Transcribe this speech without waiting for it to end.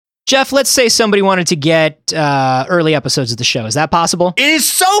Jeff, let's say somebody wanted to get early episodes of the show. Is that possible? It is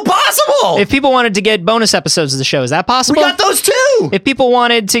so possible. If people wanted to get bonus episodes of the show, is that possible? We got those too. If people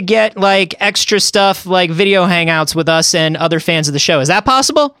wanted to get like extra stuff like video hangouts with us and other fans of the show, is that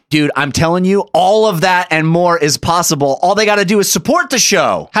possible? Dude, I'm telling you, all of that and more is possible. All they got to do is support the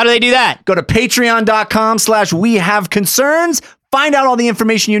show. How do they do that? Go to patreon.com/wehaveconcerns, find out all the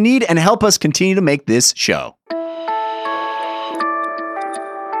information you need, and help us continue to make this show.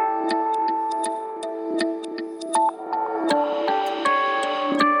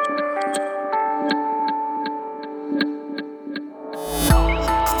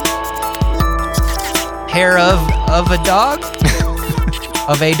 Hair of a dog?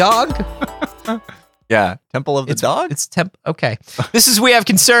 Of a dog? Yeah, Temple of the Dog? It's okay. This is We Have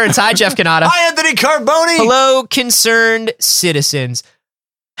Concerns. Hi, Jeff Cannata. Hi, Anthony Carboni. Hello, concerned citizens.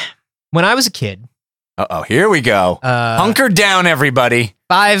 When I was a kid... Uh-oh, here we go. Hunker down, everybody.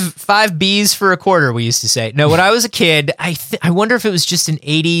 Five B's for a quarter, we used to say. No, when I was a kid, I wonder if it was just an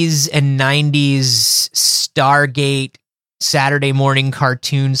 80s and 90s Stargate Saturday morning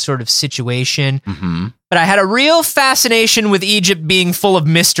cartoon sort of situation. Mm-hmm. But I had a real fascination with Egypt being full of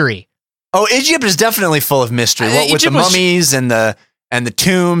mystery. Oh, Egypt is definitely full of mystery. What with the mummies and the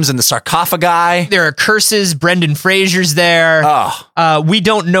tombs and the sarcophagi. There are curses. Brendan Fraser's there. Oh. We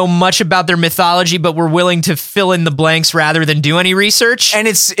don't know much about their mythology, but we're willing to fill in the blanks rather than do any research. And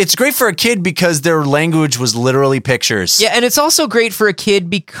it's great for a kid because their language was literally pictures. Yeah, and it's also great for a kid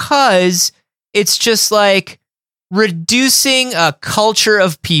because it's just like reducing a culture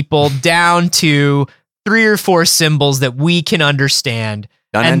of people down to 3 or 4 symbols that we can understand.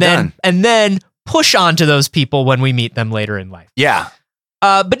 And then push on to those people when we meet them later in life. Yeah.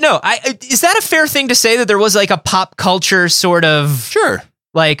 But no, is that a fair thing to say that there was like a pop culture sort of Sure.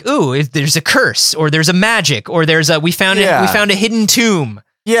 Like, ooh, if there's a curse or there's a magic or we found a hidden tomb.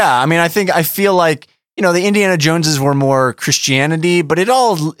 Yeah, I mean, I feel like, you know, the Indiana Joneses were more Christianity, but it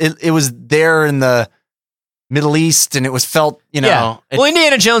was there in the Middle East, and it was felt, you know. Yeah. Well,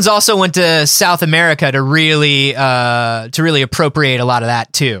 Indiana Jones also went to South America to really appropriate a lot of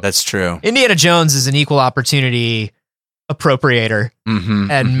that too. That's true. Indiana Jones is an equal opportunity appropriator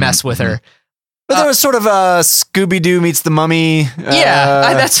and mess with her. But there was sort of a Scooby-Doo meets the Mummy.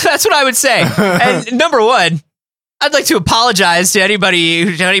 Yeah, that's what I would say. And number one, I'd like to apologize to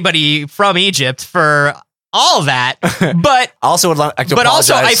anybody from Egypt for all of that, but also would like to but apologize.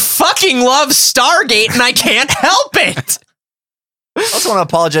 also I fucking love Stargate and I can't help it. I also want to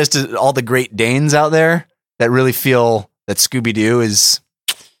apologize to all the Great Danes out there that really feel that Scooby-Doo is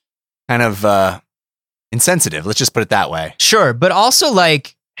kind of insensitive. Let's just put it that way. Sure, but also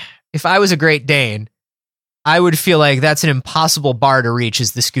like if I was a Great Dane, I would feel like that's an impossible bar to reach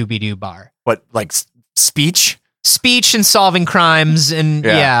is the Scooby-Doo bar. What, like speech? Speech and solving crimes and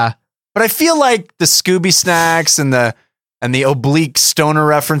yeah. But I feel like the Scooby snacks and the oblique stoner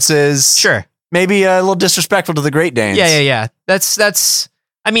references, sure, maybe a little disrespectful to the Great Danes. Yeah. That's.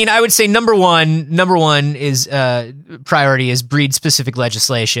 I mean, I would say number one is priority is breed specific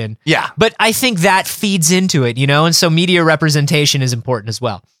legislation. Yeah, but I think that feeds into it, you know, and so media representation is important as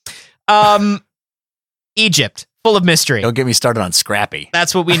well. Egypt, full of mystery. Don't get me started on Scrappy.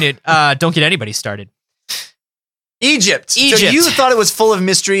 That's what we need. Don't get anybody started. Egypt. So you thought it was full of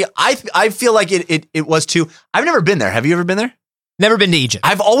mystery. I feel like it was too. I've never been there. Have you ever been there? Never been to Egypt.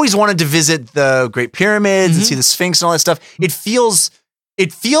 I've always wanted to visit the Great Pyramids and see the Sphinx and all that stuff. It feels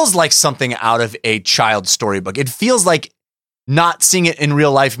like something out of a child's storybook. It feels like not seeing it in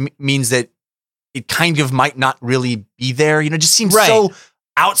real life means that it kind of might not really be there. You know, it just seems so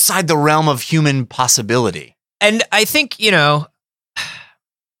outside the realm of human possibility. And I think, you know,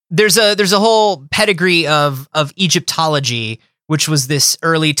 there's a whole pedigree of Egyptology, which was this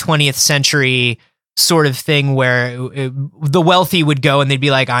early 20th century sort of thing where the wealthy would go and they'd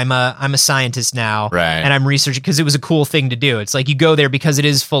be like, I'm a scientist now, right? And I'm researching because it was a cool thing to do. It's like you go there because it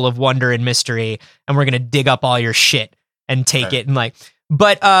is full of wonder and mystery, and we're gonna dig up all your shit and take it and like.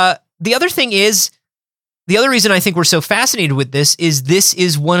 But the other thing is, the other reason I think we're so fascinated with this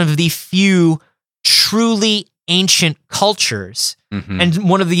is one of the few truly ancient cultures and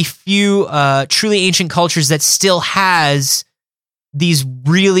one of the few truly ancient cultures that still has these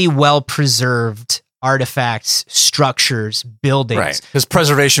really well preserved artifacts, structures, buildings. Right. Because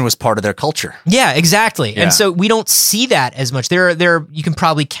preservation was part of their culture. Yeah, exactly. Yeah. And so we don't see that as much. There you can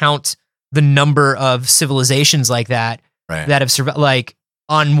probably count the number of civilizations like that that have survived like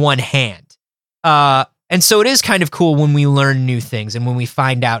on one hand. And so it is kind of cool when we learn new things and when we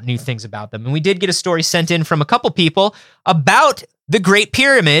find out new things about them. And we did get a story sent in from a couple people about the Great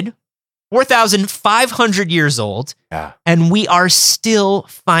Pyramid, 4,500 years old. Yeah. And we are still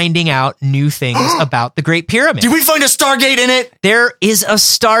finding out new things about the Great Pyramid. Did we find a Stargate in it? There is a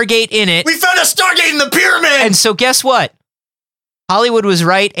Stargate in it. We found a Stargate in the pyramid! And so guess what? Hollywood was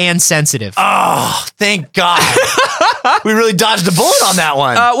right and sensitive. Oh, thank God. We really dodged a bullet on that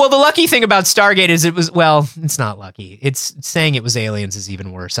one. Well, the lucky thing about Stargate is it's not lucky. It's saying it was aliens is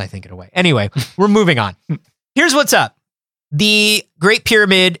even worse, I think, in a way. Anyway, we're moving on. Here's what's up. The Great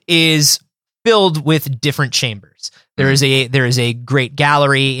Pyramid is filled with different chambers. There is a great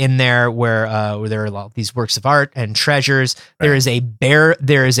gallery in there where there are a lot of these works of art and treasures. Right. There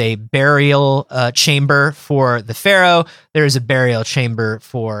is a burial chamber for the pharaoh. There is a burial chamber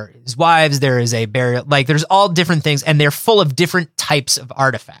for his wives. There is a burial, like there's all different things, and they're full of different types of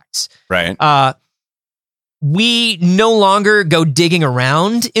artifacts. Right. We no longer go digging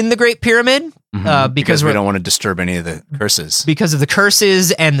around in the Great Pyramid. Because we don't want to disturb any of the curses. Because of the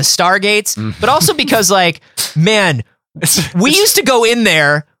curses and the Stargates, but also because, like, man, we used to go in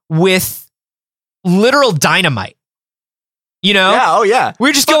there with literal dynamite. You know? Yeah, oh yeah.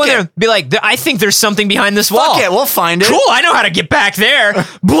 We just go in there and be like, I think there's something behind this wall. Fuck it, we'll find it. Cool, I know how to get back there.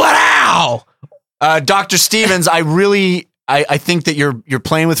 Blow! Dr. Stevens, I think that you're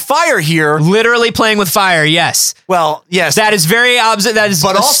playing with fire here. Literally playing with fire, yes. Well, yes. That is very that is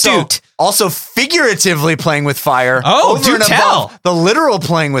astute. Also figuratively playing with fire. Oh, do tell. The literal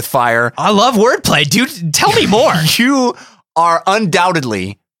playing with fire. I love wordplay. Dude, tell me more. You are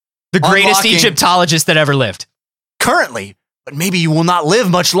undoubtedly the greatest Egyptologist that ever lived. Currently, but maybe you will not live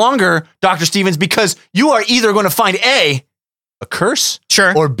much longer, Dr. Stevens, because you are either going to find A, a curse,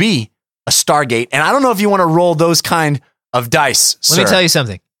 sure, or B, a Stargate. And I don't know if you want to roll those kind of dice, Let me tell you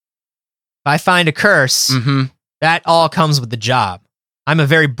something. If I find a curse, that all comes with the job. I'm a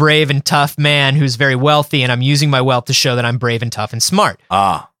very brave and tough man who's very wealthy, and I'm using my wealth to show that I'm brave and tough and smart.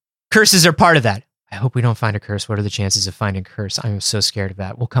 Curses are part of that. I hope we don't find a curse. What are the chances of finding a curse? I'm so scared of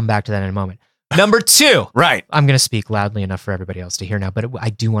that. We'll come back to that in a moment. Number 2. Right. I'm going to speak loudly enough for everybody else to hear now, but I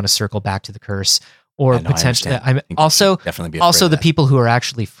do want to circle back to the curse or potentially. I'm also the people who are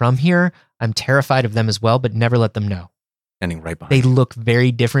actually from here. I'm terrified of them as well, but never let them know. Standing right behind. They look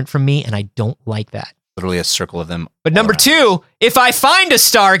very different from me, and I don't like that. Literally a circle of them. But number 2, if I find a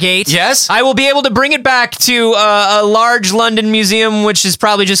Stargate, yes, I will be able to bring it back to a large London museum, which is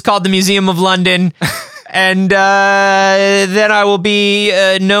probably just called the Museum of London. And then I will be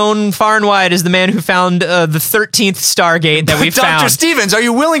known far and wide as the man who found the 13th Stargate that we found. Dr. Stevens, are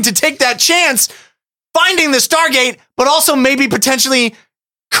you willing to take that chance, finding the Stargate, but also maybe potentially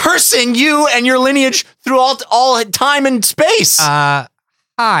cursing you and your lineage through all time and space?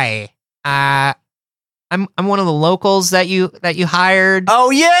 Hi. I'm one of the locals that you hired. Oh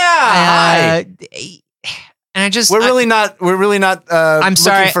yeah. Hi. And we're really not I'm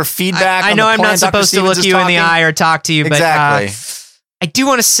sorry looking for feedback. I know I'm not supposed to look you in the eye or talk to you, but exactly. I do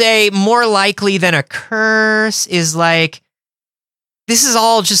want to say more likely than a curse is like this is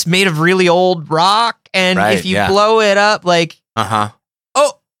all just made of really old rock, and if you blow it up, like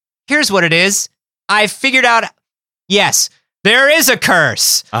oh, here's what it is. I figured out. Yes. There is a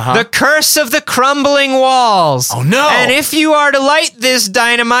curse. The curse of the crumbling walls. Oh, no. And if you are to light this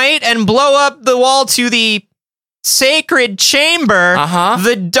dynamite and blow up the wall to the sacred chamber,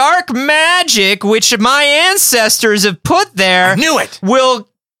 the dark magic which my ancestors have put there I knew it. Will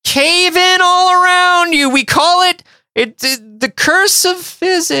cave in all around you. We call it the curse of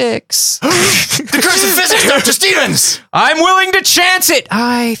physics. The curse of physics, Dr. Stevens. I'm willing to chance it.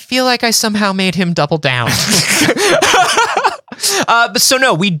 I feel like I somehow made him double down. So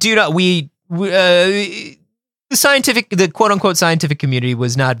no, we do not. The quote unquote scientific community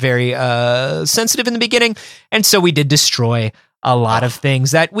was not very sensitive in the beginning, and so we did destroy a lot of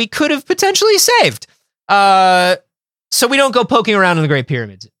things that we could have potentially saved. So we don't go poking around in the Great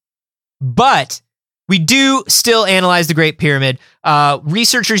Pyramids, but we do still analyze the Great Pyramid.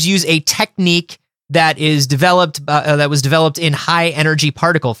 Researchers use a technique that is developed that was developed in high energy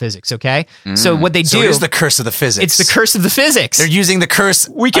particle physics. Okay, so what they do it is the curse of the physics. It's the curse of the physics. They're using the curse.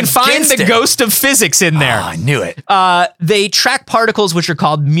 We can find the ghost of physics in there. Oh, I knew it. They track particles which are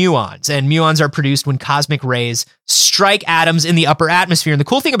called muons, and muons are produced when cosmic rays strike atoms in the upper atmosphere. And the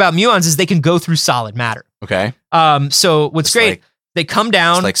cool thing about muons is they can go through solid matter. Okay. So what's great? They come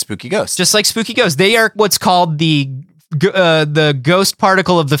down just like spooky ghosts. Just like spooky ghosts. They are what's called the ghost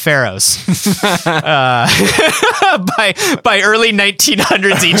particle of the pharaohs by early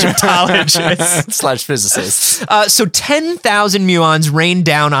 1900s Egyptologists / physicists. So 10,000 muons rain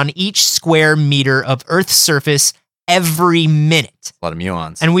down on each square meter of Earth's surface every minute. A lot of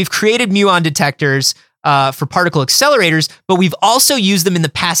muons. And we've created muon detectors for particle accelerators, but we've also used them in the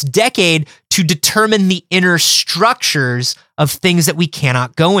past decade to determine the inner structures of things that we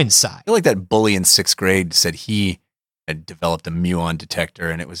cannot go inside. I feel like that bully in 6th grade said he had developed a muon detector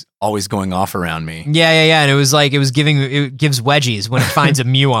and it was always going off around me. Yeah. And it gives wedgies when it finds a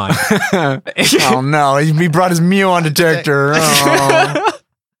muon. Oh no, he brought his muon detector.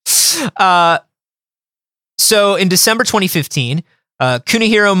 Oh. So in December 2015,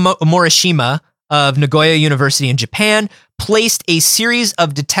 Kunihiro Morishima of Nagoya University in Japan placed a series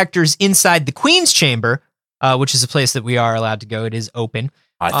of detectors inside the Queen's Chamber, which is a place that we are allowed to go. It is open.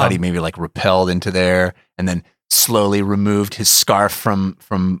 I thought he maybe like rappelled into there and then slowly removed his scarf from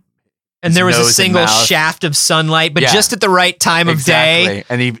and there was a nose and single mouth. shaft of sunlight, but just at the right time of day.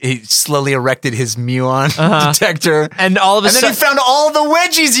 And he slowly erected his muon detector. And all of a And then sudden, he found all the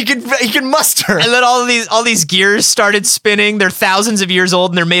wedgies he could muster. and then all these gears started spinning. They're thousands of years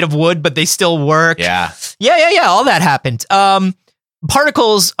old and they're made of wood, but they still work. Yeah. Yeah. All that happened.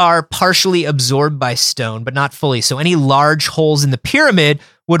 Particles are partially absorbed by stone, but not fully. So any large holes in the pyramid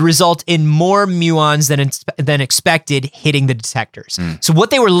would result in more muons than expected hitting the detectors. So what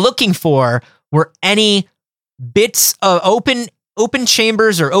they were looking for were any bits of open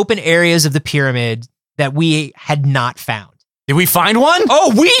chambers or open areas of the pyramid that we had not found. Did we find one?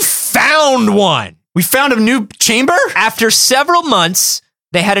 Oh, we found one! We found a new chamber? After several months,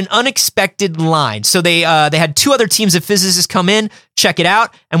 they had an unexpected line. So they had 2 other teams of physicists come in, check it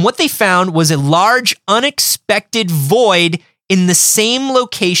out, and what they found was a large unexpected void in the same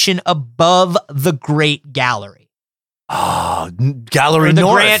location above the Great Gallery. Oh, Gallery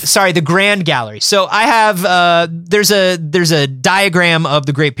North. The Grand Gallery. So I have there's a diagram of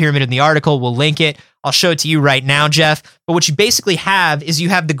the Great Pyramid in the article. We'll link it. I'll show it to you right now, Jeff. But what you basically have is you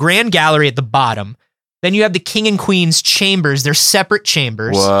have the Grand Gallery at the bottom. Then you have the King and Queen's chambers. They're separate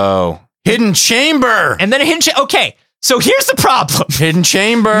chambers. Whoa. Hidden chamber. And then a hidden okay. So here's the problem. Hidden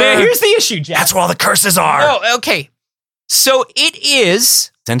chamber. Now, here's the issue, Jeff. That's where all the curses are. Oh, okay. So it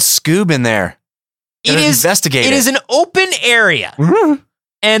is. Send Scoob in there. Investigate It is an open area. Mm-hmm.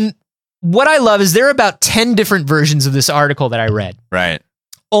 And what I love is there are about 10 different versions of this article that I read. Right.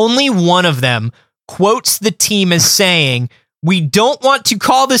 Only one of them quotes the team as saying, "We don't want to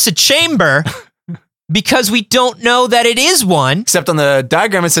call this a chamber because we don't know that it is one." Except on the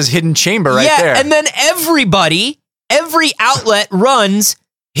diagram, it says hidden chamber right there. And then every outlet runs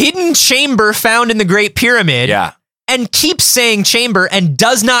hidden chamber found in the Great Pyramid. Yeah. And keeps saying chamber and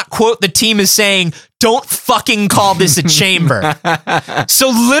does not quote the team as saying, "Don't fucking call this a chamber." So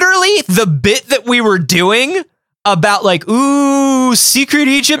literally the bit that we were doing about like, ooh, secret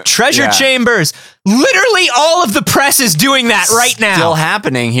Egypt treasure chambers. Literally all of the press is doing that right now. Still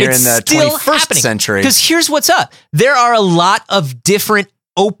happening here in the 21st century. Because here's what's up. There are a lot of different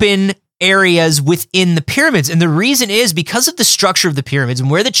open areas within the pyramids. And the reason is because of the structure of the pyramids and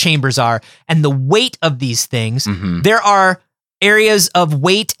where the chambers are and the weight of these things, there are areas of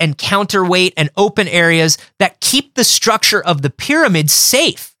weight and counterweight and open areas that keep the structure of the pyramid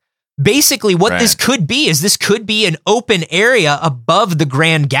safe. Basically, what this could be is this could be an open area above the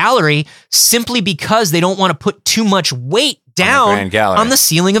Grand Gallery simply because they don't want to put too much weight down on the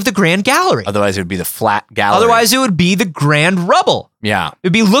ceiling of the Grand Gallery. Otherwise, it would be the flat gallery. Otherwise, it would be the grand rubble. Yeah. It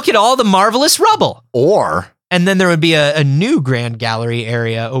would be, look at all the marvelous rubble. Or... And then there would be a new Grand Gallery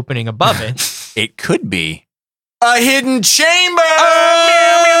area opening above it. It could be a hidden chamber.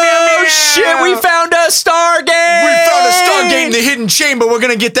 Oh, shit, we found a Stargate. We found a Stargate in the hidden chamber. We're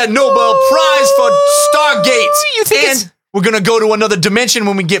going to get that Nobel Prize for Stargates. You think and we're going to go to another dimension.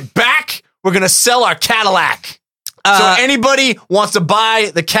 When we get back, we're going to sell our Cadillac. So anybody wants to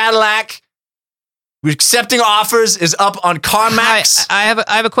buy the Cadillac, we're accepting offers, is up on CarMax. I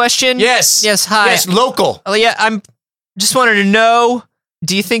have a question. Yes. Yes, hi. Yes, local. Oh, yeah, I'm just wanted to know,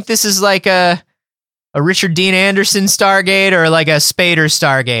 do you think this is like a Richard Dean Anderson Stargate or like a Spader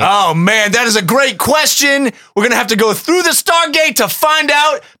Stargate? Oh, man, that is a great question. We're going to have to go through the Stargate to find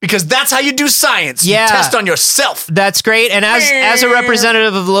out because that's how you do science. Yeah. You test on yourself. That's great. And as a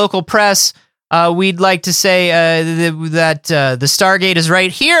representative of the local press, we'd like to say that the Stargate is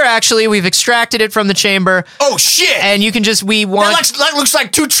right here. Actually, we've extracted it from the chamber. Oh, shit. And you can just, That looks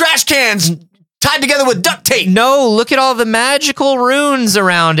like 2 trash cans tied together with duct tape. No, look at all the magical runes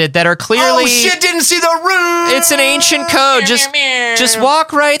around it that are clearly... Oh, shit, didn't see the runes. It's an ancient code. Just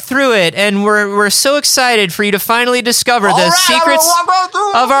walk right through it, and we're so excited for you to finally discover the secrets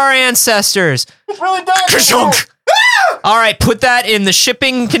of our ancestors. It's really dark. All right, put that in the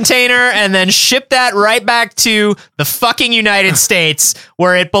shipping container and then ship that right back to the fucking United States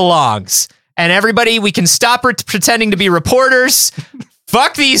where it belongs. And everybody, we can stop pretending to be reporters.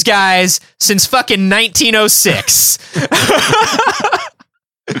 fuck these guys since fucking 1906.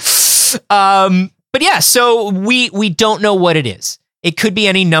 But yeah, so we don't know what it is. It could be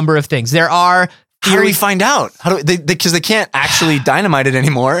any number of things. There are How do we find out? How do because they can't actually dynamite it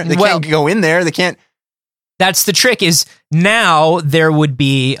anymore. They can't go in there. They can't. That's the trick. Is now there would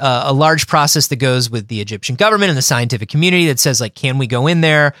be a large process that goes with the Egyptian government and the scientific community that says, like, can we go in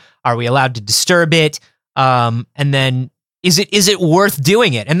there? Are we allowed to disturb it? And then is it worth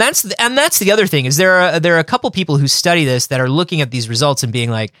doing it? And that's the other thing. Is there are a couple people who study this that are looking at these results and being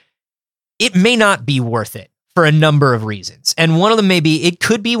like, it may not be worth it for a number of reasons. And one of them may be, it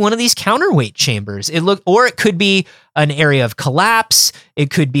could be one of these counterweight chambers. Or it could be an area of collapse. It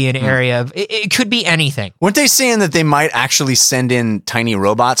could be an area of, it could be anything. Weren't they saying that they might actually send in tiny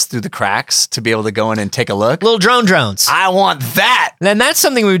robots through the cracks to be able to go in and take a look? Little drones. I want that. And that's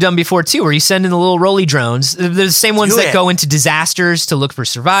something we've done before too, where you send in the little rolly drones. They're the same ones that go into disasters to look for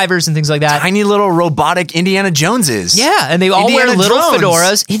survivors and things like that. Tiny little robotic Indiana Joneses. Yeah, and they all wear little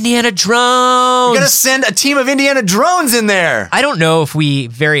fedoras. Indiana drones. We're going to send a team of Indiana drones in there. I don't know if we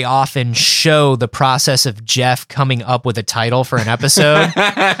very often show the process of Jeff coming up with a title for an episode,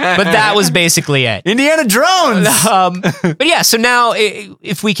 but that was basically it. Indiana drones. But yeah, so now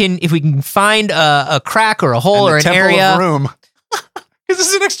if we can find a crack or a hole or an area, room. Because this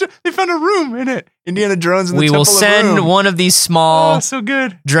is an extra. They found a room in it. Indiana drones in the we temple will send room. one of these small so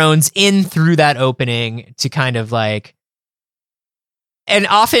good drones in through that opening to kind of like. And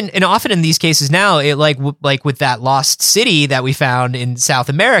often in these cases now, it like with that lost city that we found in South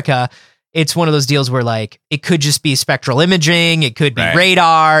America, it's one of those deals where like it could just be spectral imaging, it could be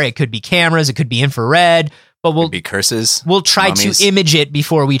radar, it could be cameras, it could be infrared, but we'll be curses. We'll try to image it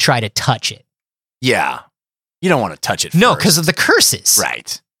before we try to touch it. Yeah, you don't want to touch it. No, because of the curses.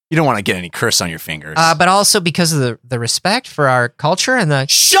 Right. You don't want to get any curse on your fingers. But also because of the respect for our culture and the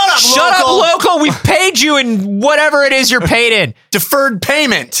Shut up, local. We've paid you in whatever it is you're paid in. Deferred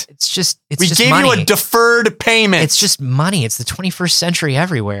payment. It's just we just gave money. you a deferred payment. It's just money. It's the 21st century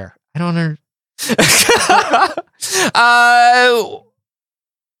everywhere. I don't know.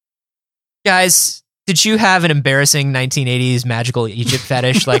 Guys, did you have an embarrassing 1980s magical Egypt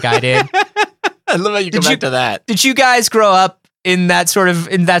fetish like I did? I love how you come back to that. Did you guys grow up in that sort of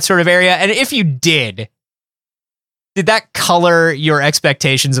area? And if you did that color your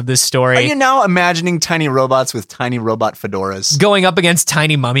expectations of this story? Are you now imagining tiny robots with tiny robot fedoras going up against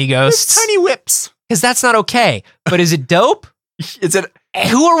tiny mummy ghosts? Tiny whips. Because that's not okay. But is it dope? Is it?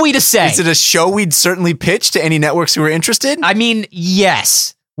 Who are we to say? Is it a show we'd certainly pitch to any networks who were interested? I mean,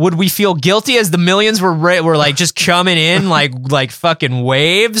 yes. Would we feel guilty as the millions were like just coming in like fucking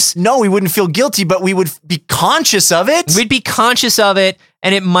waves? No, we wouldn't feel guilty, but we would be conscious of it. We'd be conscious of it,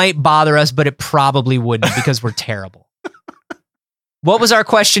 and it might bother us, but it probably wouldn't because we're terrible. What was our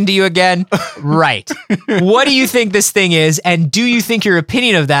question to you again? Right. What do you think this thing is, and do you think your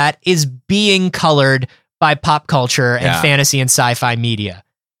opinion of that is being colored by pop culture and fantasy and sci-fi media?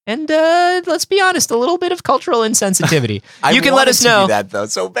 And let's be honest, a little bit of cultural insensitivity. You can let us know. Do that though,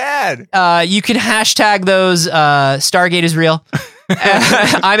 so bad. You can hashtag those. Stargate is real.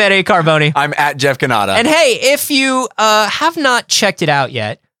 I'm at A Carboni. I'm at Jeff Cannata. And hey, if you have not checked it out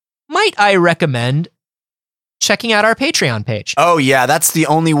yet, might I recommend checking out our Patreon page? Oh yeah, that's the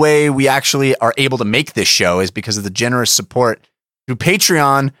only way we actually are able to make this show is because of the generous support through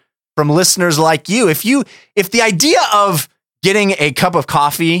Patreon from listeners like you. If the idea of getting a cup of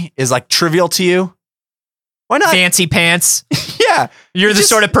coffee is like trivial to you, why not? Fancy pants. Yeah. You're the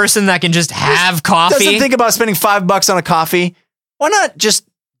sort of person that can just have coffee. Doesn't think about spending $5 on a coffee. Why not just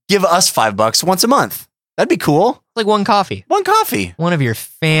give us $5 once a month? That'd be cool. Like one coffee. One coffee. One of your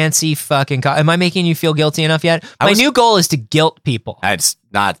fancy fucking Am I making you feel guilty enough yet? My new goal is to guilt people. It's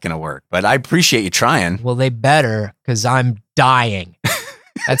not going to work, but I appreciate you trying. Well, they better, because I'm dying.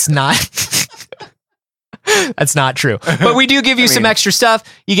 That's not... That's not true. But we do give you some extra stuff.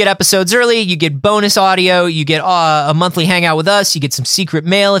 You get episodes early. You get bonus audio. You get a monthly hangout with us. You get some secret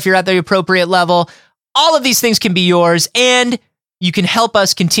mail if you're at the appropriate level. All of these things can be yours. And you can help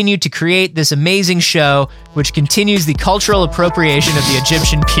us continue to create this amazing show, which continues the cultural appropriation of the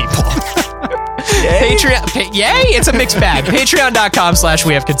Egyptian people. Yay. Patreon. Yay! It's a mixed bag.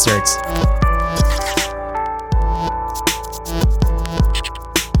 Patreon.com/WeHaveConcerns.